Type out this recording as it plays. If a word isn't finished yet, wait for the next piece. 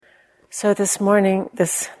So this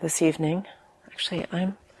evening, actually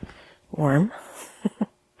I'm warm.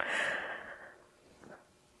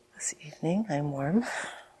 This evening I'm warm.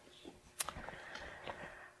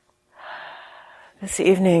 This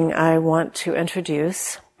evening I want to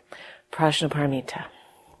introduce Prajna Paramitta,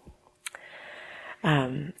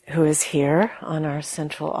 who is here on our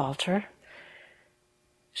central altar.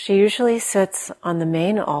 She usually sits on the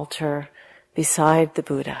main altar beside the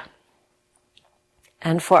Buddha.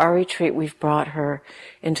 And for our retreat, we've brought her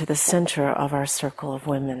into the center of our circle of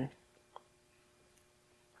women.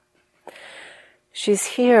 She's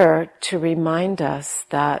here to remind us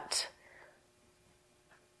that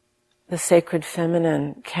the sacred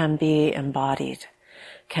feminine can be embodied,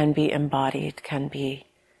 can be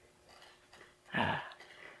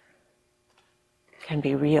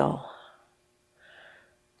real.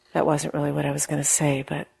 That wasn't really what I was going to say,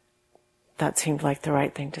 but that seemed like the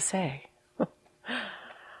right thing to say.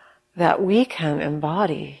 That we can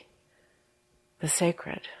embody the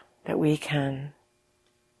sacred, that we can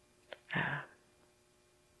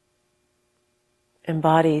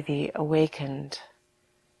embody the awakened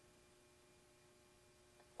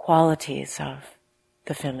qualities of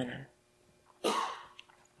the feminine.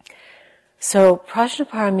 So Prajna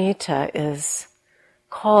Paramitta is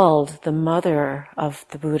called the mother of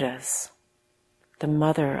the Buddhas, the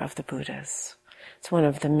mother of the Buddhas. It's one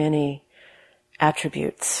of the many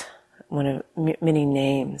attributes, one of many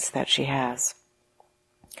names that she has.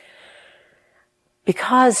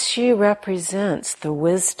 Because she represents the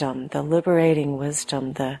wisdom, the liberating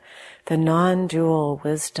wisdom, the non-dual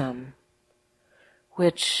wisdom,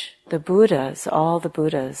 which the Buddhas, all the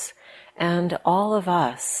Buddhas, and all of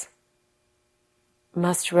us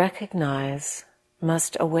must recognize,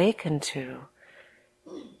 must awaken to,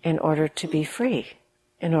 in order to be free,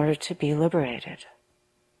 in order to be liberated.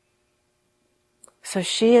 So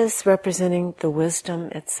she is representing the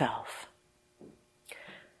wisdom itself.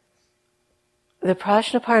 The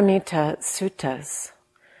Prajna Paramitta suttas,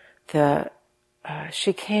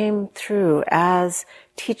 she came through as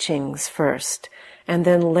teachings first, and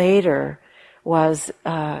then later was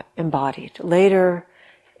embodied. Later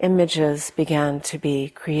images began to be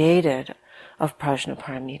created of Prajna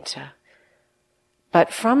Paramitta.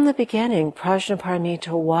 But from the beginning, Prajna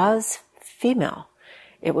Paramitta was female.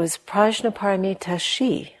 It was Prajna Paramitta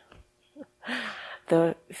she.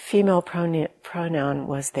 The female pronoun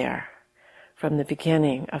was there from the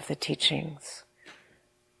beginning of the teachings.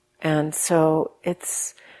 And so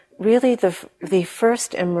it's really the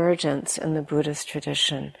first emergence in the Buddhist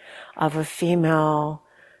tradition of a female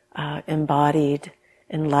embodied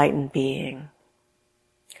enlightened being.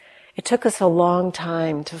 It took us a long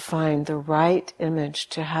time to find the right image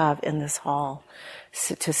to have in this hall,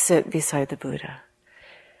 to sit beside the Buddha.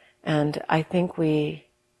 And I think we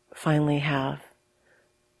finally have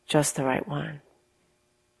just the right one.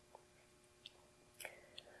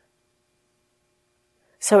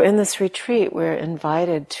 So in this retreat, we're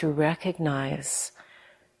invited to recognize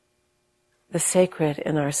the sacred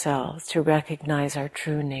in ourselves, to recognize our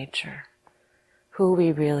true nature, who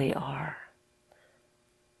we really are.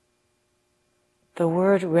 The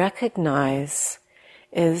word recognize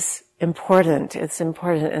is important. It's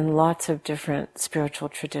important in lots of different spiritual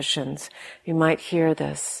traditions. You might hear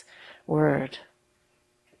this word,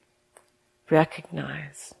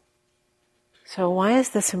 recognize. So why is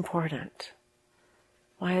this important?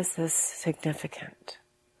 Why is this significant?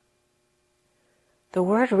 The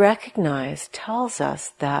word recognize tells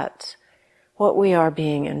us that what we are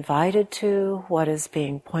being invited to, what is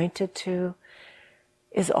being pointed to,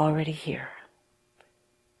 is already here.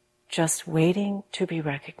 Just waiting to be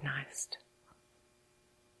recognized,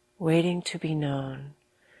 waiting to be known,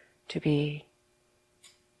 to be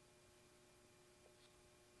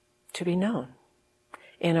known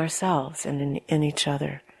in ourselves and in each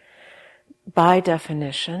other. By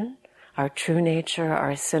definition, our true nature,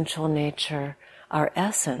 our essential nature, our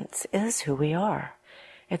essence is who we are.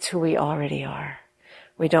 It's who we already are.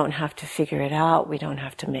 We don't have to figure it out. We don't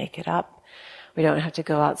have to make it up. We don't have to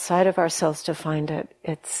go outside of ourselves to find it.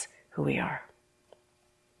 It's who we are.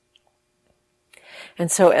 And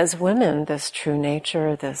so as women, this true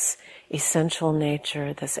nature, this essential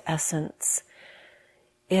nature, this essence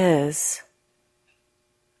is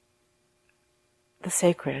the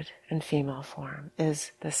sacred in female form,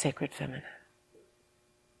 is the sacred feminine.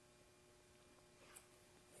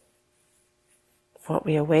 What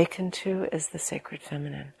we awaken to is the sacred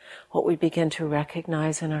feminine. What we begin to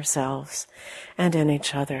recognize in ourselves and in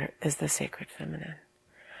each other is the sacred feminine.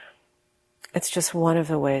 It's just one of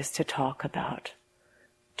the ways to talk about,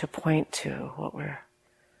 to point to what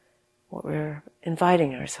what we're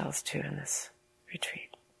inviting ourselves to in this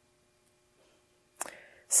retreat.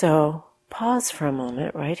 So pause for a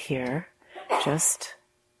moment right here. Just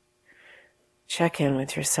check in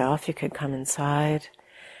with yourself. You could come inside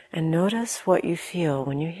and notice what you feel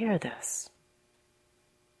when you hear this.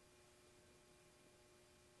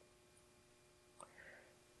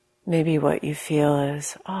 Maybe what you feel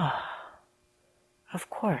is, of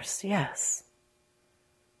course, yes.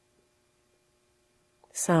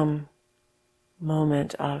 Some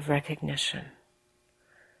moment of recognition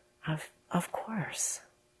of course.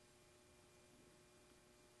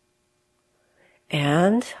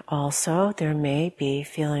 And also there may be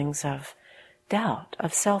feelings of doubt,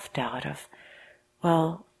 of self-doubt, of,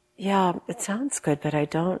 well, yeah, it sounds good, but I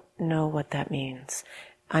don't know what that means.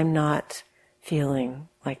 I'm not feeling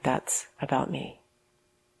like that's about me.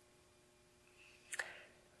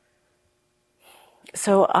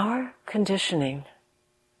 So our conditioning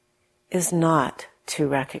is not to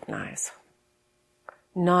recognize,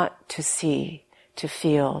 not to see, to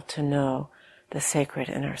feel, to know the sacred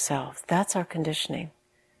in ourselves. That's our conditioning.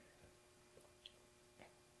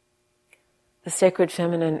 The sacred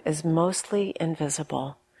feminine is mostly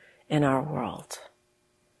invisible in our world,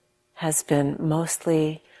 has been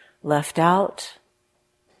mostly left out,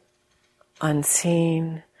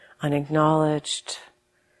 unseen, unacknowledged,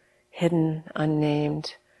 hidden,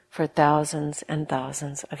 unnamed for thousands and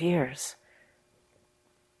thousands of years.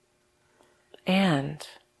 And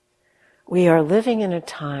we are living in a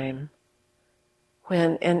time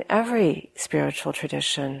when in every spiritual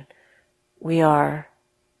tradition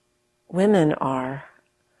women are,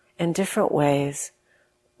 in different ways,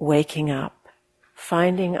 waking up,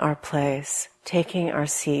 finding our place, taking our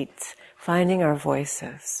seats, finding our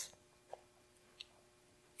voices,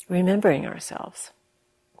 remembering ourselves.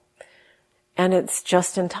 And it's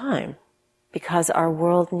just in time, because our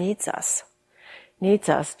world needs us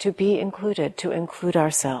to be included, to include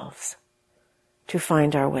ourselves, to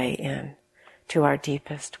find our way in to our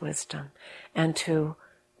deepest wisdom, and to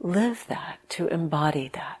live that, to embody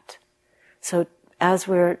that. So as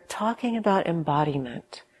we're talking about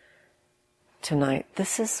embodiment tonight,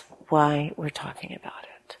 this is why we're talking about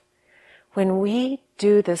it. When we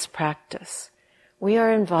do this practice, we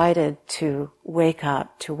are invited to wake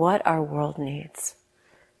up to what our world needs.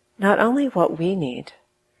 Not only what we need,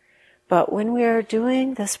 but when we are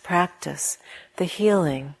doing this practice, the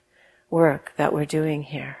healing work that we're doing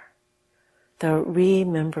here, the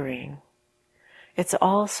remembering, it's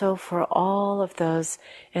also for all of those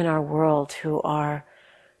in our world who are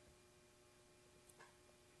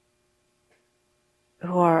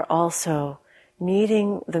also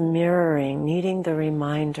needing the mirroring, needing the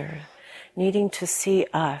reminder, needing to see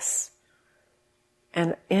us,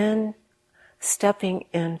 and in stepping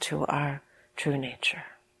into our true nature,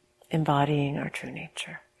 embodying our true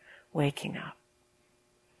nature, waking up.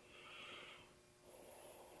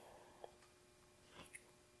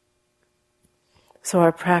 So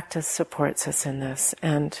our practice supports us in this,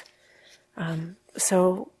 and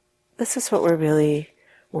so this is what we're really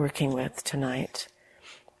working with tonight.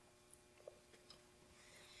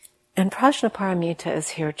 And Prajna Paramitta is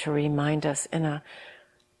here to remind us in a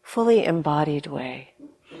fully embodied way.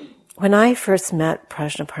 When I first met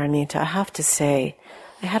Prajna Paramitta, I have to say,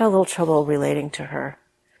 I had a little trouble relating to her.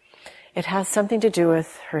 It has something to do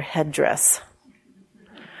with her headdress.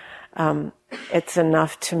 It's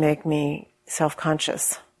enough to make me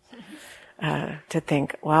self-conscious, to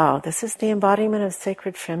think, wow, this is the embodiment of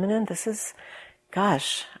sacred feminine. This is,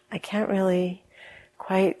 gosh, I can't really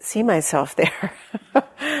quite see myself there.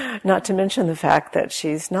 Not to mention the fact that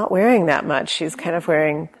she's not wearing that much. She's kind of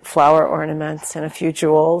wearing flower ornaments and a few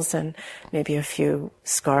jewels and maybe a few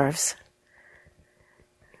scarves.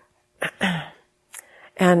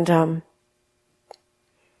 And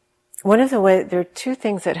one of the ways, there are two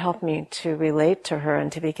things that helped me to relate to her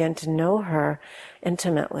and to begin to know her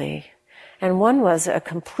intimately. And one was a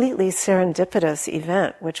completely serendipitous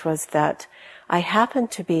event, which was that I happened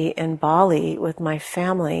to be in Bali with my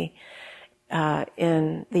family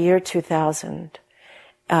in the year 2000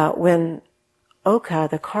 when Oka,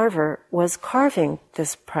 the carver, was carving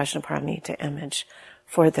this Prajna Paramitta image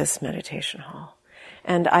for this meditation hall.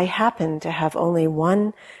 And I happened to have only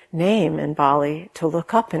one name in Bali to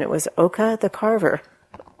look up, and it was Oka the carver.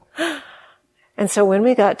 And so when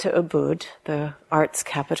we got to Ubud, the arts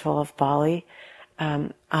capital of Bali,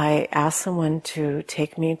 I asked someone to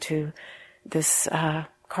take me to this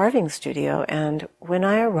carving studio. And when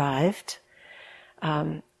I arrived,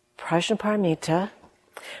 Prajna Paramitta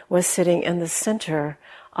was sitting in the center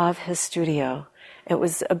of his studio, It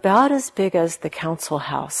was about as big as the council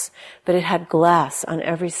house, but it had glass on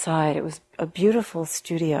every side. It was a beautiful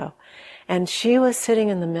studio. And she was sitting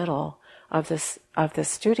in the middle of the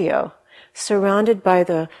studio, surrounded by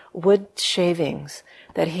the wood shavings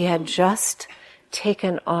that he had just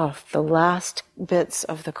taken off the last bits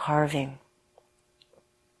of the carving.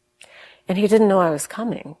 And he didn't know I was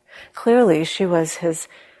coming. Clearly, she was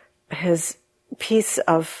his piece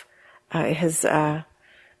of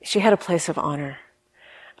she had a place of honor.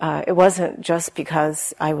 It wasn't just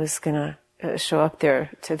because I was going to show up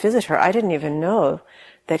there to visit her. I didn't even know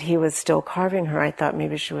that he was still carving her. I thought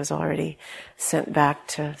maybe she was already sent back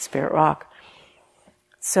to Spirit Rock.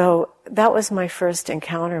 So that was my first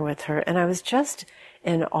encounter with her, and I was just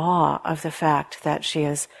in awe of the fact that she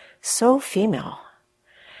is so female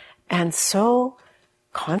and so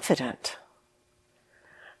confident.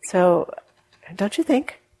 So, don't you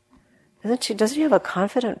think? Doesn't she have a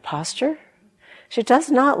confident posture? She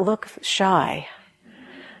does not look shy.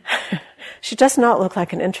 She does not look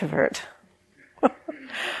like an introvert.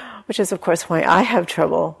 Which is, of course, why I have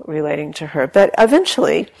trouble relating to her. But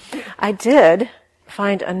eventually, I did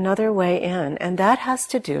find another way in, and that has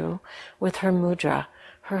to do with her mudra,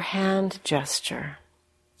 her hand gesture.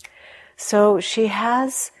 So she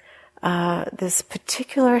has this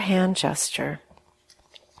particular hand gesture.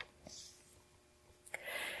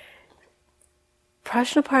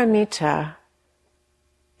 Prajna Paramitta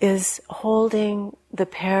is holding the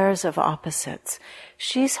pairs of opposites.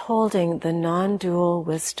 She's holding the non-dual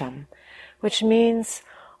wisdom, which means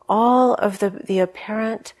all of the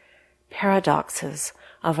apparent paradoxes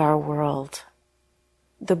of our world,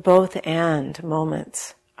 the both and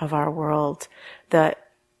moments of our world, the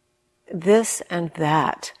this and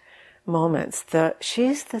that moments.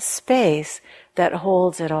 She's the space that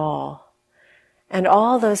holds it all. And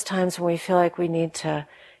all those times when we feel like we need to,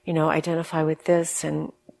 identify with this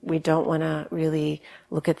and we don't want to really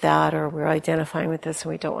look at that, or we're identifying with this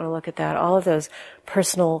and we don't want to look at that. All of those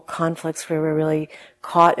personal conflicts where we're really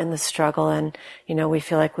caught in the struggle and, we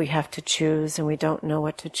feel like we have to choose and we don't know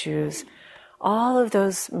what to choose. All of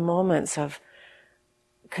those moments of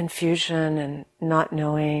confusion and not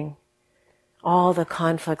knowing, all the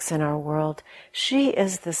conflicts in our world, she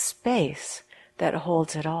is the space that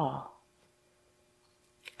holds it all.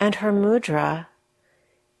 And her mudra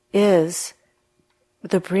is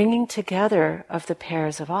the bringing together of the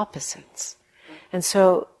pairs of opposites. And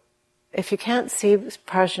so, if you can't see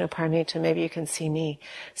Prajna Paramitta, maybe you can see me.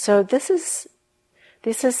 So this is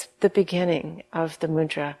the beginning of the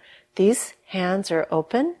mudra. These hands are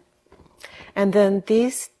open, and then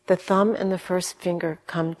the thumb and the first finger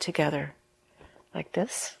come together, like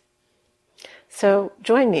this. So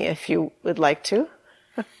join me if you would like to.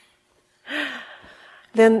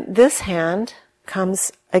 Then this hand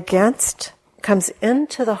comes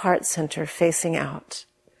into the heart center facing out.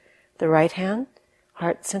 The right hand,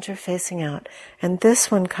 heart center facing out. And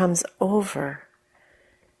this one comes over.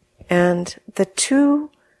 And the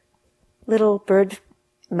two little bird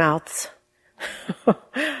mouths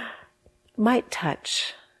might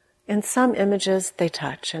touch. In some images they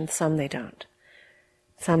touch, and some they don't.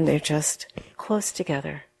 Some they're just close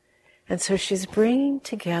together. And so she's bringing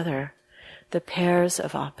together the pairs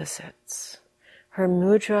of opposites. Her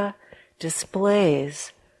mudra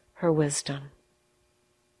displays her wisdom.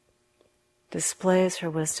 Displays her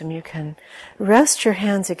wisdom. You can rest your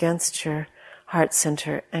hands against your heart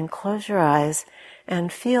center and close your eyes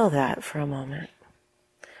and feel that for a moment.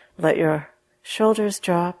 Let your shoulders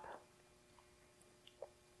drop.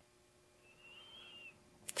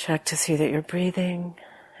 Check to see that you're breathing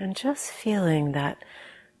and just feeling that,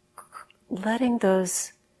 letting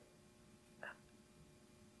those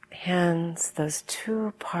hands, those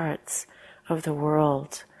two parts of the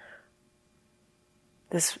world,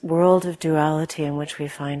 this world of duality in which we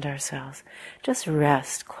find ourselves, just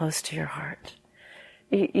rest close to your heart.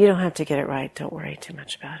 You don't have to get it right. Don't worry too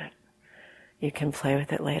much about it. You can play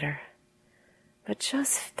with it later. But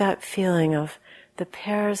just that feeling of the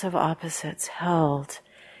pairs of opposites held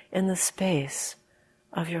in the space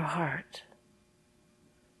of your heart.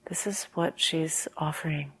 This is what she's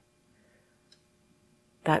offering.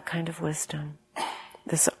 That kind of wisdom.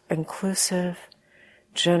 This inclusive,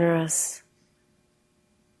 generous,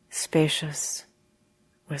 spacious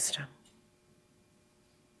wisdom.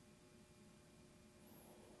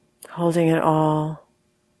 Holding it all.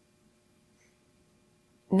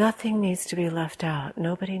 Nothing needs to be left out.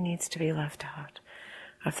 Nobody needs to be left out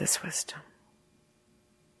of this wisdom.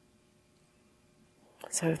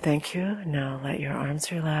 So thank you. Now let your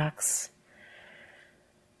arms relax.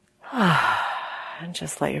 And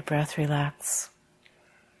just let your breath relax.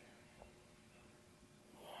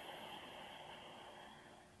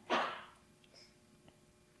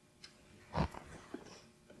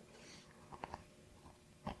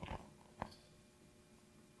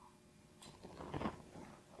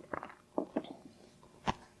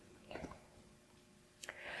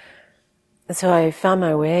 And so I found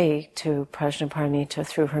my way to Prajna Paramitta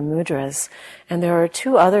through her mudras, and there are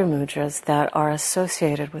 2 other mudras that are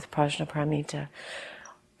associated with Prajna Paramitta.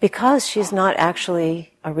 Because she's not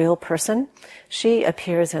actually a real person, she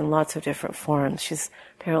appears in lots of different forms. She's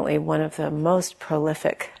apparently one of the most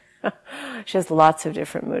prolific. She has lots of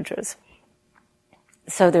different mudras.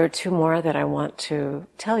 So there are 2 more that I want to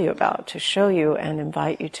tell you about, to show you and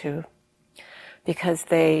invite you to, because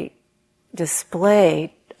they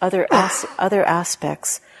display other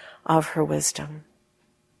aspects of her wisdom.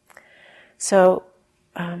 So,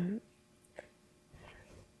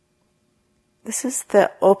 this is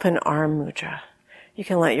the open arm mudra. You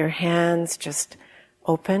can let your hands just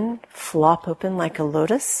open, flop open like a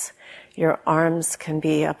lotus. Your arms can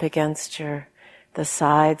be up against the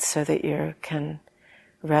sides so that you can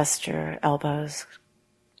rest your elbows.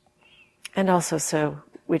 And also so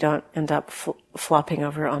we don't end up flopping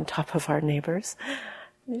over on top of our neighbors.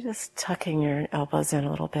 You're just tucking your elbows in a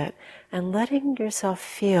little bit and letting yourself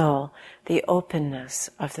feel the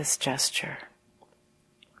openness of this gesture.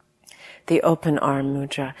 The open arm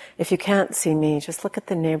mudra. If you can't see me, just look at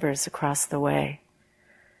the neighbors across the way.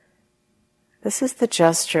 This is the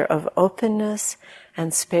gesture of openness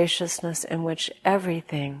and spaciousness in which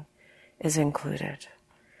everything is included.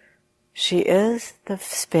 She is the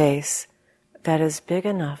space that is big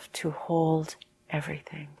enough to hold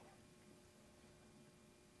everything.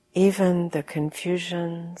 Even the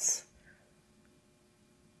confusions,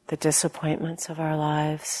 the disappointments of our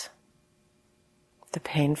lives, the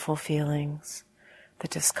painful feelings, the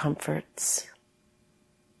discomforts,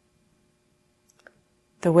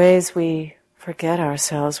 the ways we forget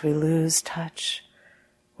ourselves, we lose touch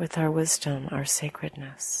with our wisdom, our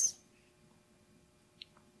sacredness.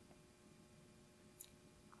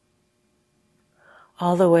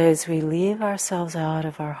 All the ways we leave ourselves out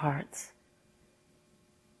of our hearts.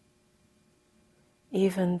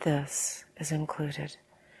 Even this is included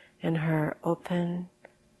in her open,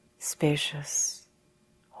 spacious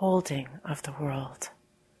holding of the world,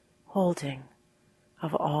 holding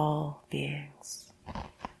of all beings.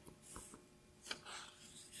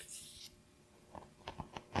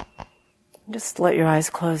 Just let your eyes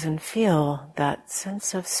close and feel that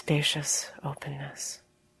sense of spacious openness.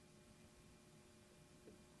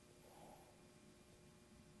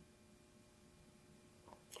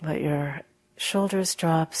 Let your shoulders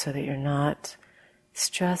drop so that you're not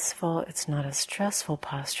stressful. It's not a stressful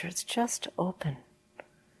posture. It's just open,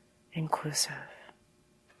 inclusive.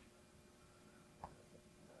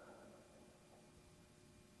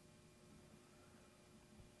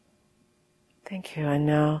 Thank you. And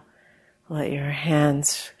now let your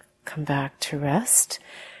hands come back to rest.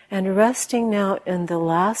 And resting now in the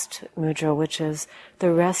last mudra, which is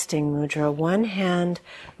the resting mudra. One hand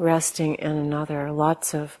resting in another.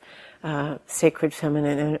 Lots of sacred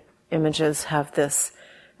feminine images have this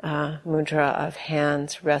mudra of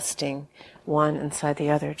hands resting one inside the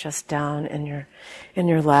other, just down in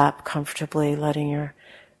your lap, comfortably letting your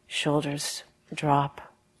shoulders drop.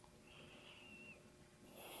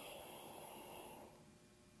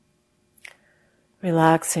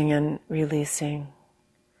 Relaxing and releasing,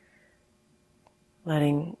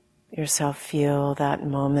 letting yourself feel that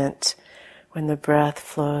moment when the breath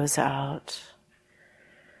flows out.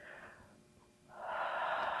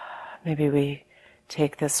 Maybe we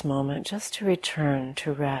take this moment just to return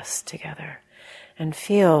to rest together and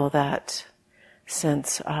feel that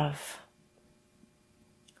sense of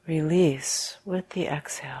release with the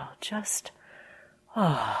exhale. Just, the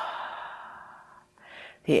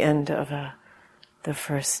end of the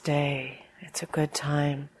first day. It's a good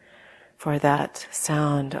time for that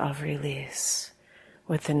sound of release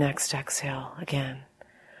with the next exhale again.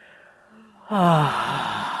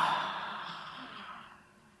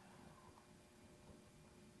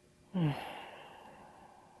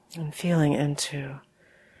 And feeling into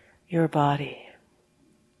your body.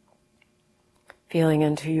 Feeling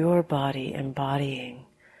into your body, embodying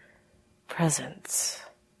presence,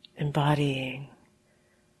 embodying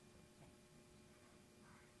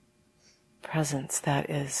presence that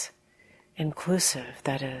is inclusive,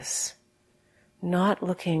 that is not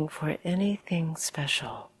looking for anything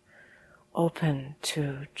special, open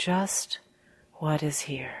to just what is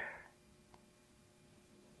here.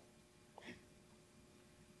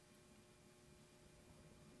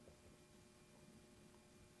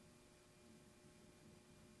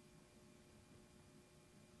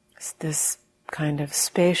 It's this kind of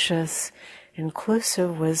spacious,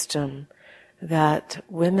 inclusive wisdom that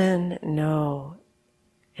women know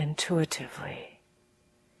intuitively.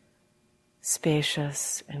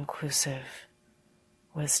 Spacious, inclusive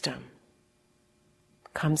wisdom.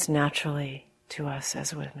 comes naturally to us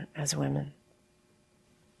as women.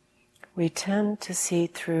 We tend to see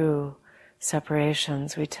through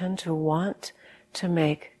separations. We tend to want to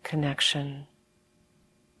make connection.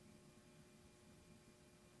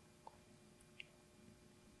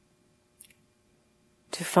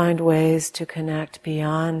 To find ways to connect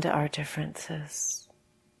beyond our differences.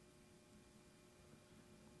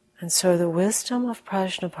 And so the wisdom of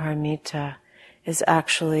Prajna Paramitta is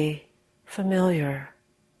actually familiar,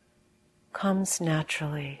 comes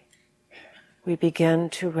naturally. We begin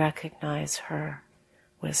to recognize her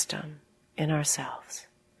wisdom in ourselves.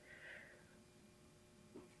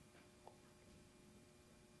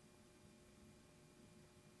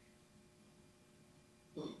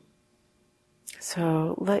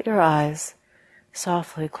 So let your eyes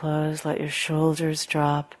softly close, let your shoulders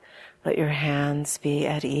drop, let your hands be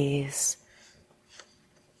at ease.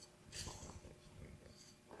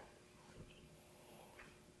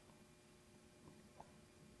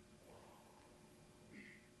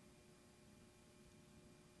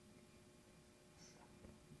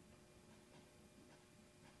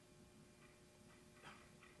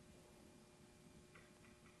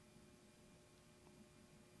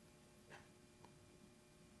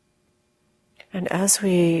 And as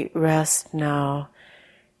we rest now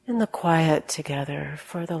in the quiet together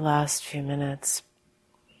for the last few minutes,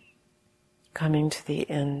 coming to the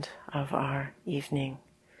end of our evening,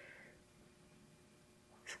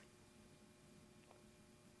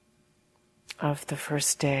 of the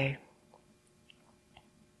first day,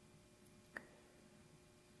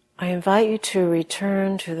 I invite you to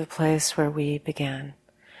return to the place where we began,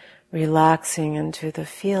 relaxing into the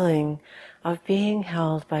feeling of being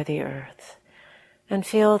held by the earth. And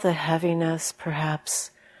feel the heaviness,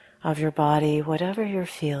 perhaps, of your body, whatever you're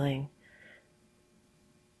feeling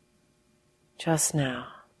just now.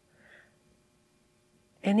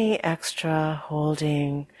 Any extra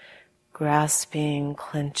holding, grasping,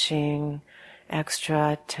 clenching,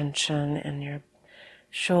 extra tension in your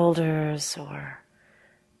shoulders or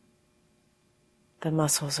the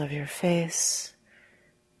muscles of your face,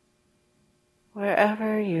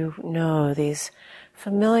 wherever you know these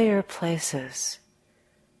familiar places,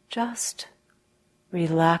 just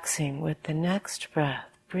relaxing with the next breath,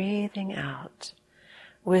 breathing out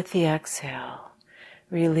with the exhale,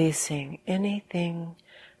 releasing anything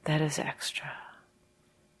that is extra,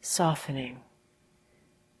 softening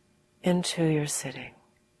into your sitting,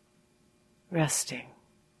 resting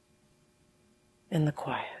in the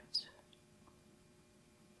quiet.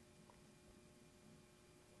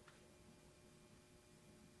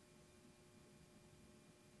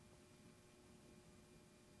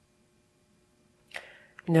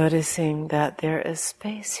 Noticing that there is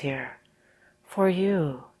space here for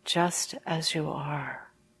you just as you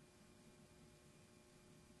are.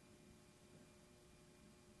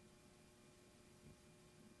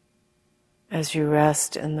 As you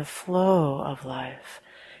rest in the flow of life,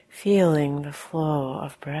 feeling the flow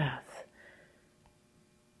of breath,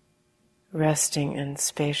 resting in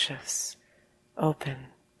spacious, open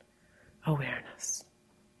awareness.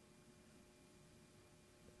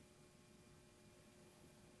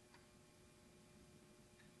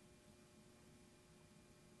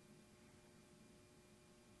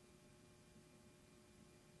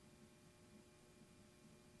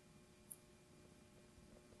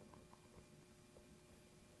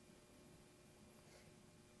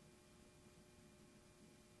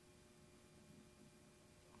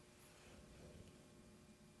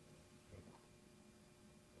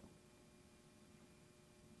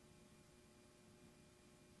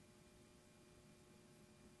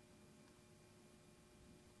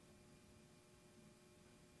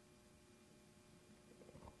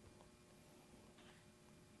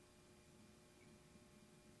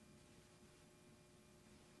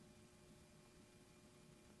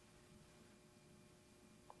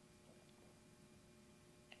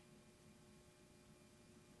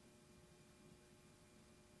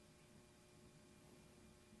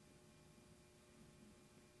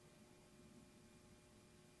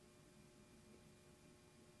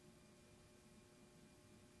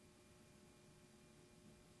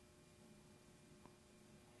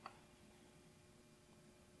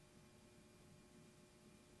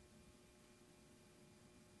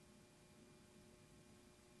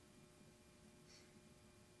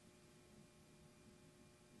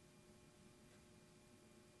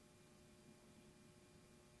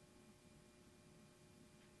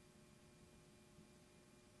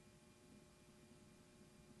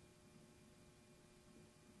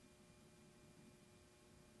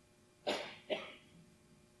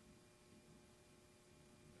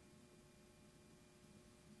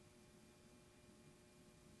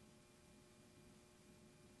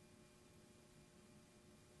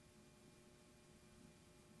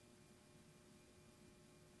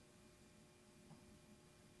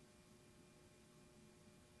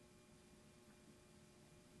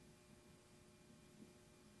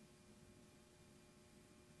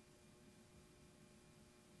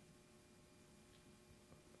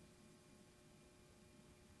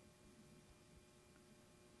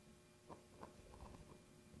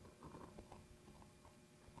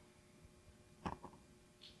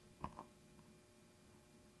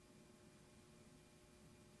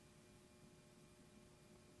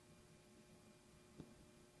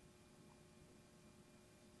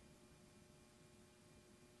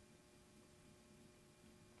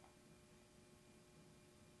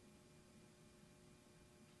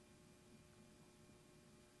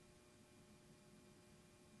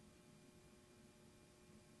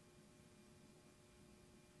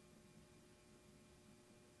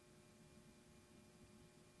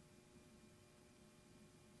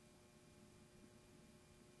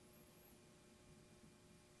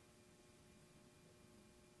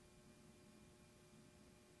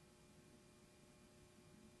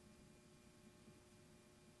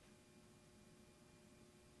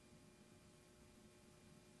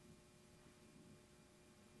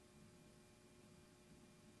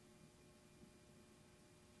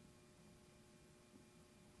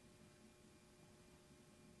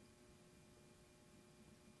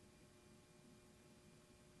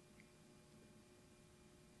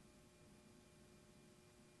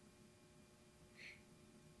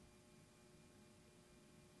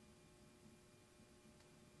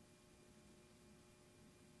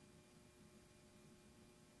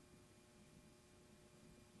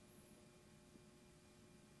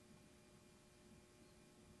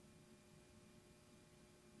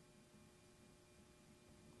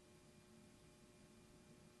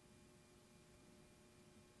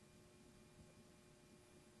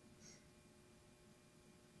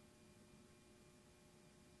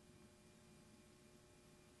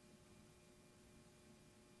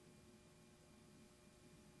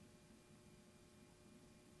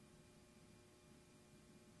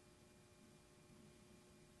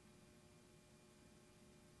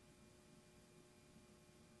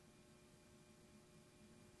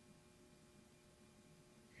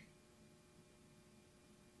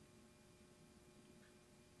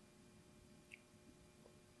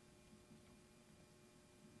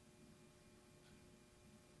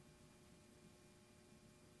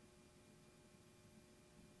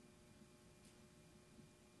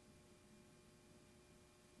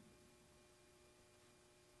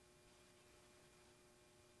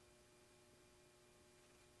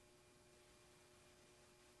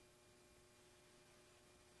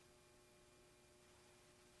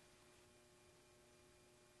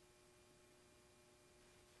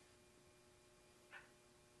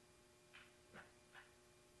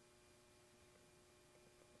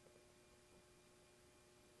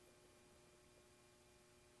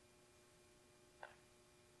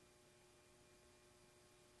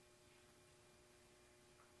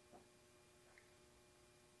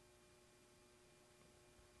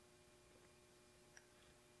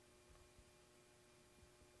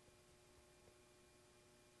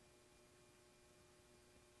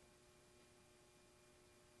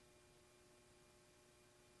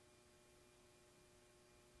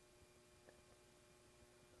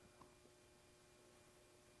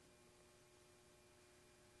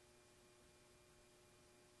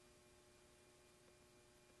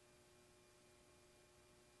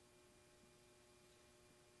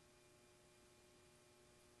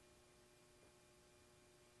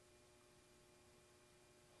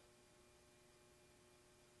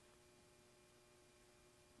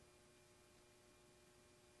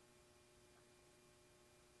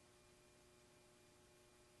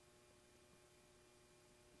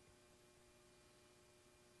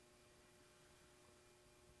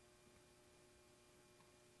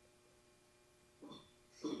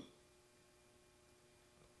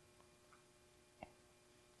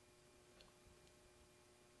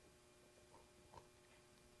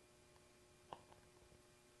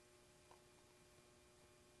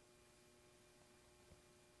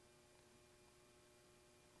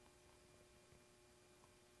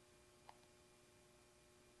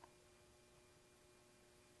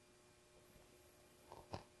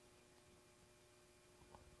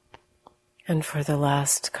 And for the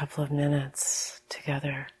last couple of minutes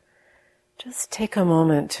together, just take a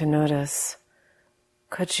moment to notice,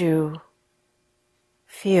 could you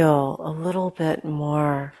feel a little bit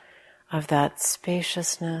more of that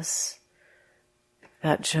spaciousness,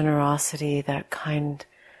 that generosity, that kind,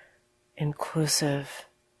 inclusive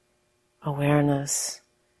awareness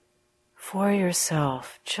for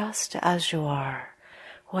yourself, just as you are,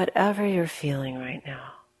 whatever you're feeling right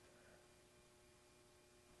now,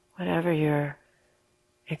 whatever your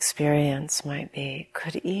experience might be,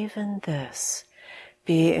 could even this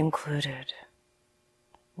be included?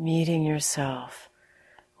 Meeting yourself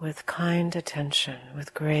with kind attention,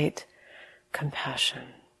 with great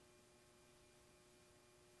compassion,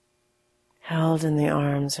 held in the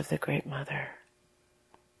arms of the Great Mother.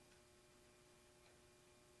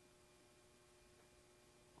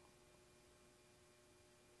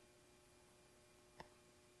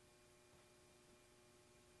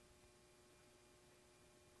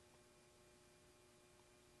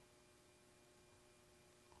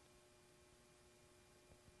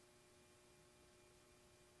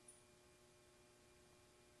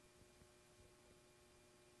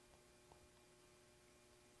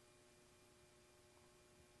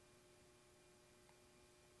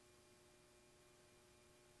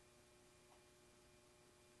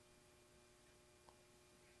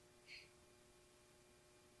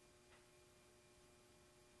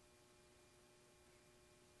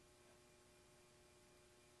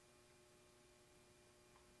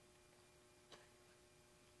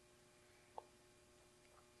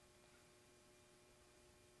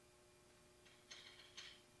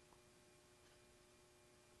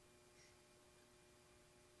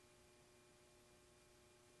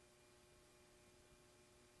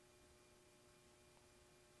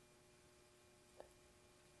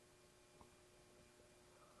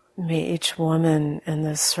 May each woman in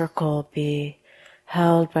this circle be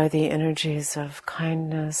held by the energies of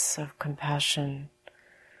kindness, of compassion,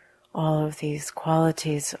 all of these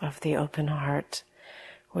qualities of the open heart,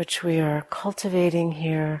 which we are cultivating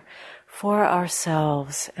here for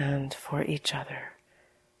ourselves and for each other.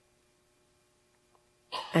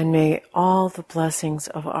 And may all the blessings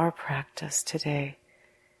of our practice today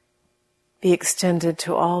be extended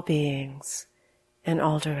to all beings in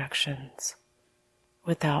all directions,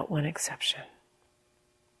 without one exception.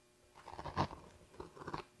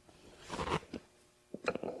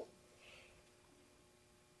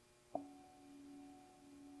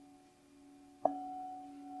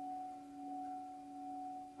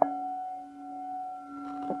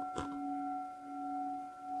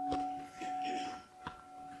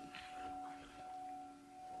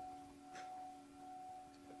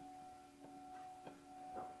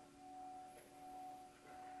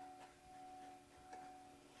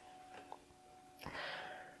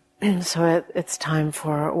 So it's time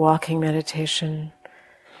for walking meditation.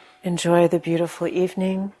 Enjoy the beautiful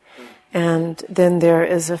evening. And then there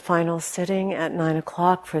is a final sitting at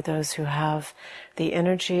 9:00 for those who have the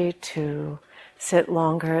energy to sit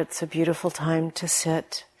longer. It's a beautiful time to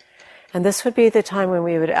sit. And this would be the time when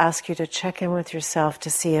we would ask you to check in with yourself to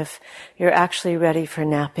see if you're actually ready for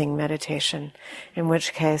napping meditation, in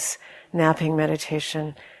which case napping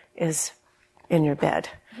meditation is in your bed.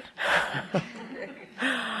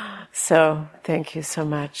 So thank you so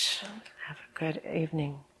much. Have a good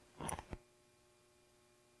evening.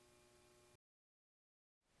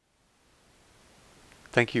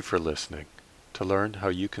 Thank you for listening. To learn how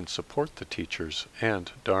you can support the teachers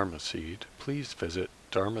and Dharma Seed, please visit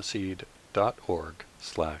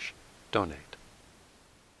dharmaseed.org/donate.